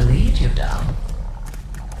paths to lead you down.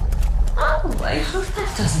 Oh, I hope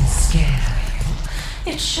that doesn't scare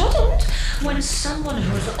you. It shouldn't when someone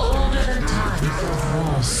who's older than time feels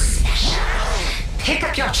more special. Pick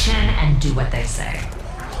up your chin and do what they say.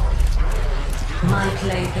 My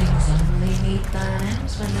playthings only meet their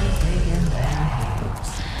ends when they dig in their heels.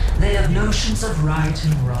 They have notions of right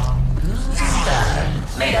and wrong, good and bad,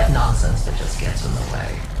 made up nonsense that just gets in the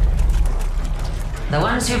way. The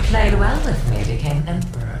ones who played well with me became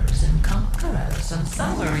emperors and conquerors, and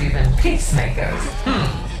some were even peacemakers.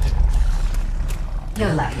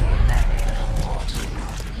 You're lucky in that little mortal.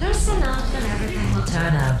 Loosen up and everything will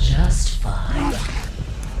turn out just fine.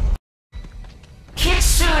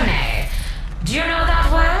 Kitsune! Do you know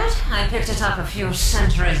that word? I picked it up a few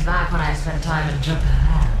centuries back when I spent time in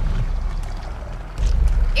Japan.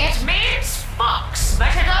 It means fox,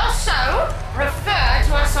 but it also referred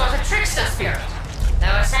to a sort of trickster spirit. They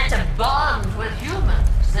were said to bond with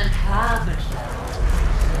humans and inhabit them.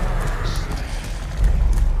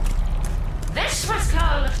 This was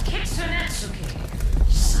called Kitsunetsuki.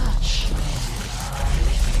 Such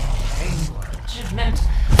a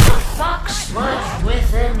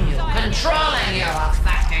controlling you,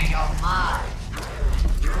 affecting your mind.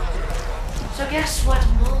 So guess what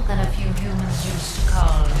more than a few humans used to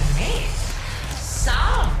call me?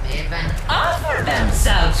 Some even offer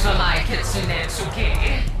themselves for my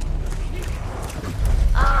Kitsunetsuki.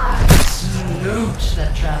 I salute the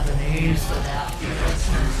Japanese for their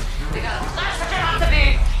fearlessness, because that's what you have to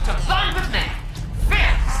be to bond with me.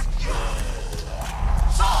 Fierce!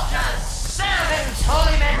 Soldiers, servants,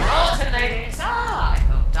 holy men, rotten ladies. I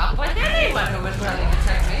hooked up with anyone who was willing to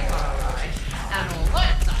take me for a ride. And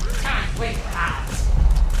what the time we had.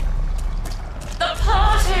 The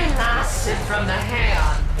party lasted from the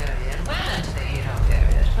Heian period well into the Edo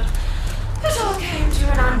period, but it all came to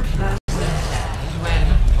an unpleasant end when,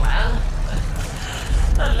 well,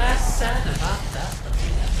 the less said about that, the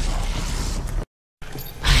better.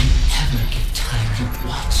 I never get tired of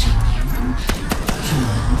watching you.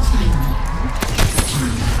 Humans, I know.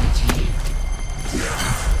 Humanity.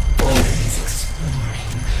 Always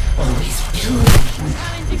exploring. Always building.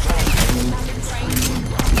 Always finding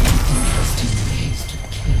interesting ways to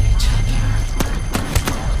kill each other.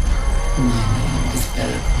 My name is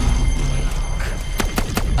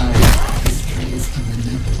Our history is in the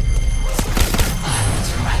Netherlands. I was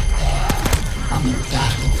right there on the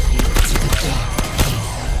battlefields of the dark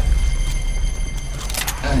Aether.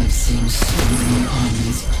 I've seen so many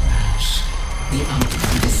armies clash. The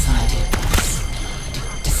outcome decided by speed,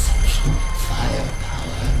 deception,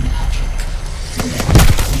 firepower, magic.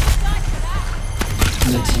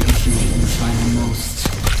 But you humans find the most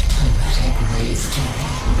poetic ways to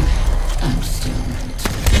win. I'm still not.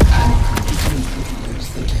 I completely lose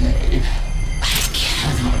the day. I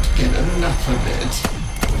cannot get enough of it.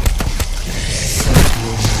 So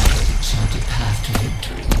you chart a path to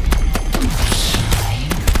victory.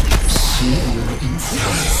 Shine. Share your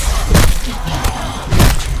insights.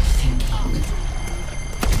 Thinking.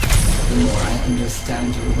 The more I understand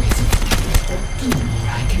your ways of thinking, the more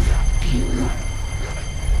I can help you.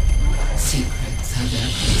 Secrets are their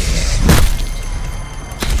places.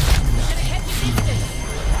 Nothing from me.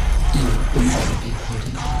 You will never be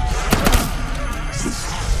holding on.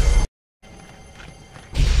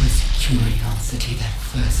 It was curiosity that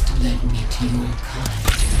first led me to your kind.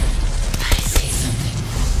 I see something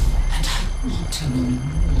wrong, and I want to know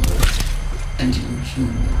more. And you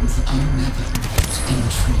humans are never not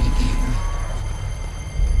intriguing.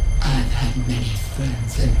 I've had many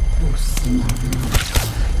friends and hosts among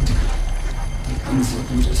mankind. The ones who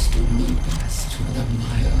understood me best were the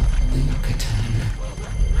Maya, the Yucatan.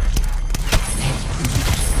 They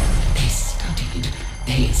lived, they studied,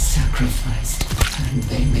 they sacrificed, and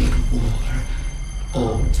they made war.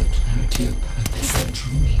 All the clarity of purpose that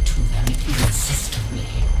drew me to them irresistibly.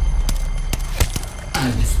 I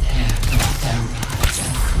was there throughout their rise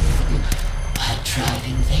and fall. I tried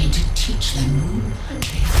in vain to teach them moon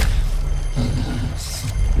magic. Alas,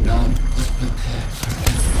 none was prepared for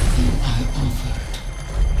everything I offered.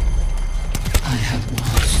 I have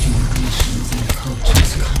watched your nations and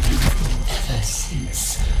cultures come and go ever since.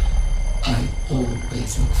 I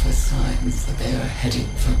always look for signs that they are heading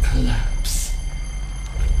for collapse.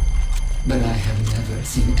 But I have never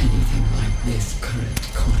seen anything like this current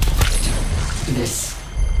conflict. This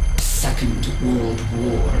Second World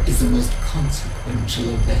War is the most consequential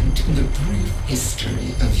event in the brief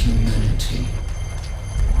history of humanity.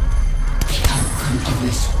 The outcome of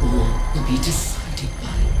this war will be decided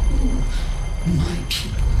by you, my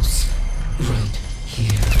peoples, right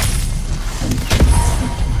here. And please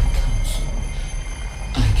not my counsel.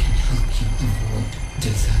 I can help you avoid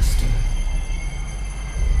disaster.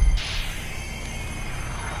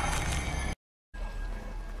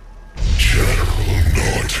 General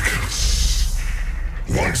Norticus,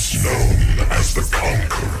 once known as the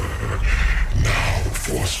Conqueror, now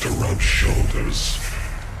forced to rub shoulders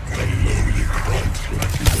with a lowly grunt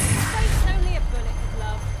like you. Fate's only a bullet of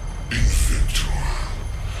love. Invictor,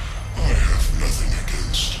 I have nothing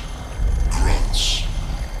against grunts.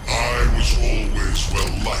 I was always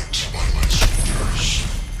well liked by my soldiers.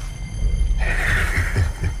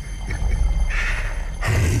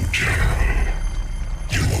 Oh, General,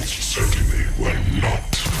 you most certainly were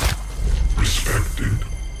not respected.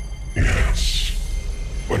 Yes,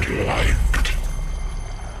 but liked.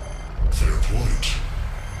 Fair point.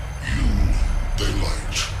 You, they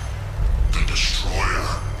liked. The Destroyer,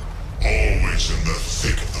 always in the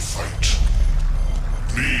thick of the fight.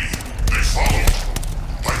 Me, they followed.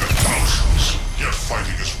 By the thousands, yet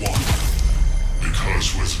fighting as one.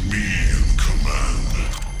 Because with me in command,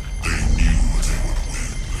 they knew they would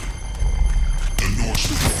win. The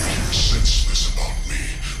Norsemen were senseless about me.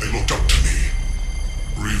 They looked up to me.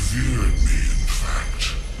 Revered me, in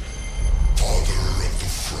fact.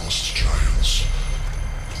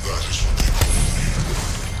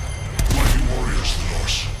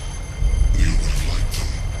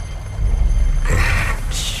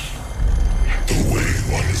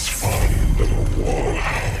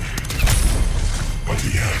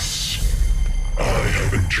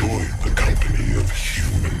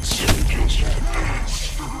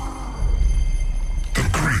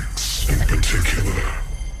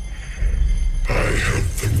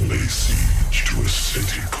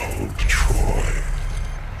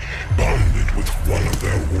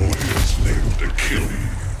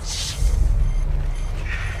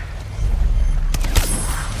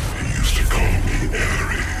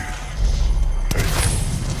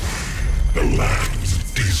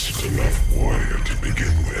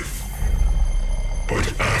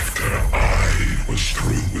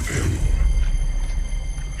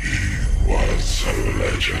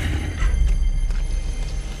 kind.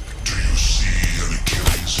 Do you see any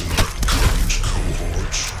Achilles in our current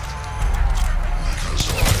cohort? Because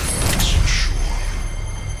I'm not so sure.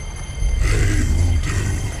 They will do,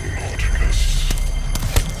 Norticus.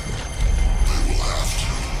 They will have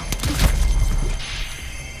to.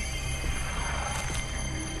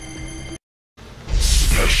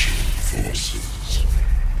 Special forces.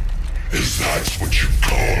 Is that what you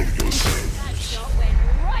call yourselves?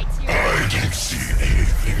 I don't see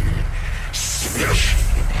anything special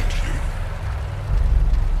about you.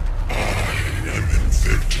 I am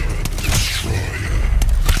Invictor the Destroyer.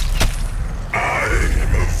 I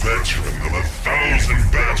am a veteran of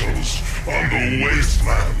 1,000 battles on the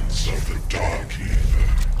wastelands of the Dark Aether.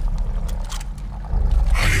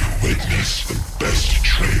 I have witnessed the best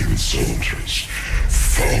trained soldiers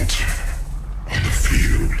falter on the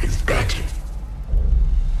field of battle.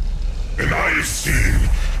 And I have seen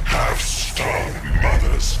half-starved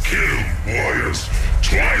mothers kill warriors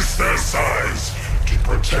twice their size to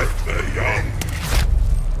protect their young.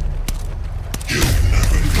 You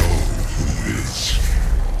never know who is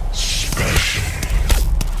special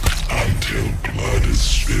until blood is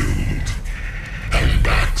spilled and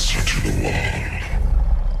backs are to the wall.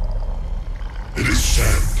 It is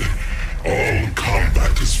said all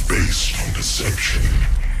combat is based on deception,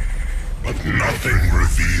 but nothing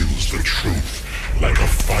reveals the truth like a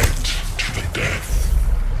fight to the death.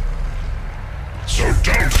 So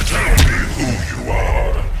don't tell me who you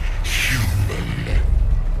are, human.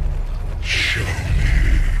 Show me.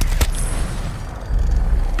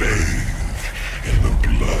 Bathe in the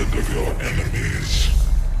blood of your enemies.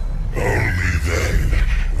 Only then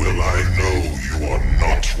will I know you are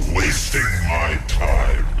not wasting my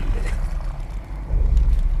time.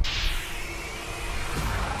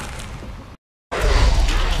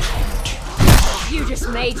 You just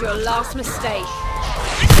made your last mistake.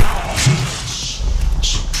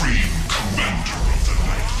 Supreme Commander of the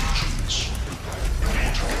Night Legions.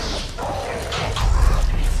 Conqueror.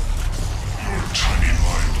 Your tiny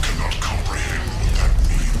mind cannot comprehend what that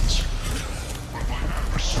means. But my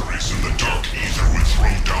adversaries in the Dark Aether would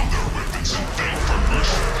throw down their weapons and beg for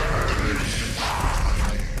mercy.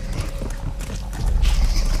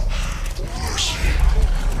 Mercy.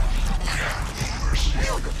 I have no mercy.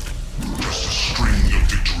 Just a string of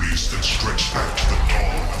victories that stretch back to the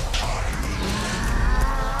dawn of time.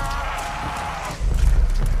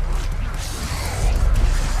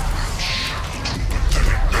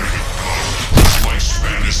 Pathetic bag of blood. Its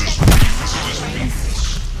lifespan is as brief as it is meaningless.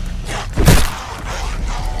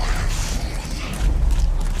 Now I have fallen.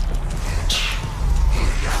 But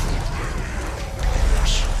I have already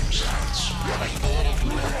circumstance.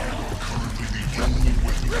 Currently the only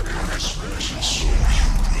weapon in this forces, so you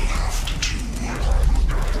will have to do.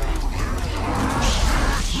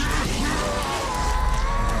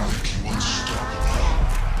 Make you unstoppable.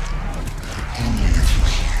 Only if you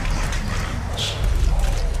heed my commands.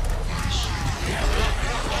 I say,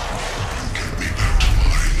 you get me back to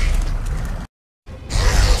mine. I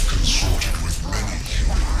have consorted with many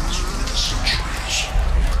humans over the centuries,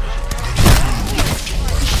 but few have to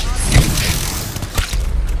last their fortune.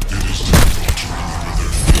 It is difficult to remember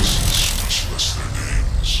their faces, much less their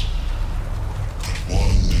names. But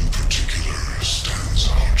one in particular stands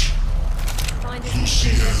out. Find it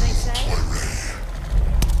Lucienne interesting, as they say. Poiret,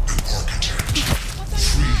 an architect,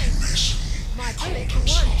 Freemason, My he called bullet for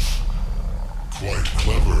himself. Quite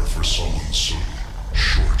clever for someone so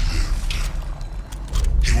short-lived.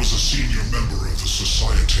 He was a senior member of the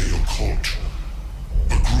Societe Occult,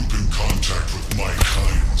 a group in contact with my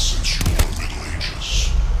kind since your Middle Ages.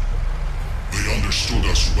 They understood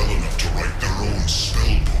us well enough to write their own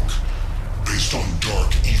spell book, based on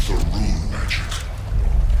Dark Aether rune magic.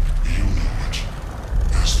 You know it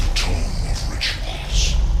as the Tome of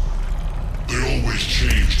Rituals. They always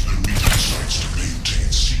changed their meeting sites to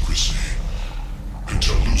maintain secrecy,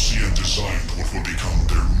 until Lucien designed what would become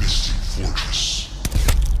their mystic fortress.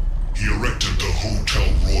 He erected the Hotel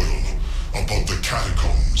Royal above the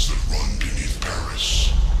catacombs that run beneath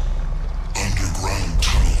Paris. Underground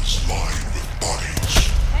tunnels lined with bodies,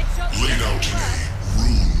 laid out in a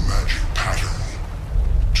rune magic pattern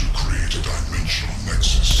to create a dimensional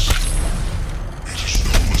nexus. It is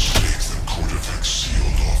no mistake that Kortifex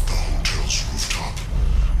sealed off the hotel's rooftop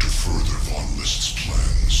to further Von List's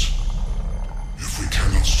plans. If we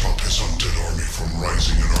cannot stop his undead army from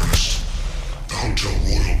rising in earnest,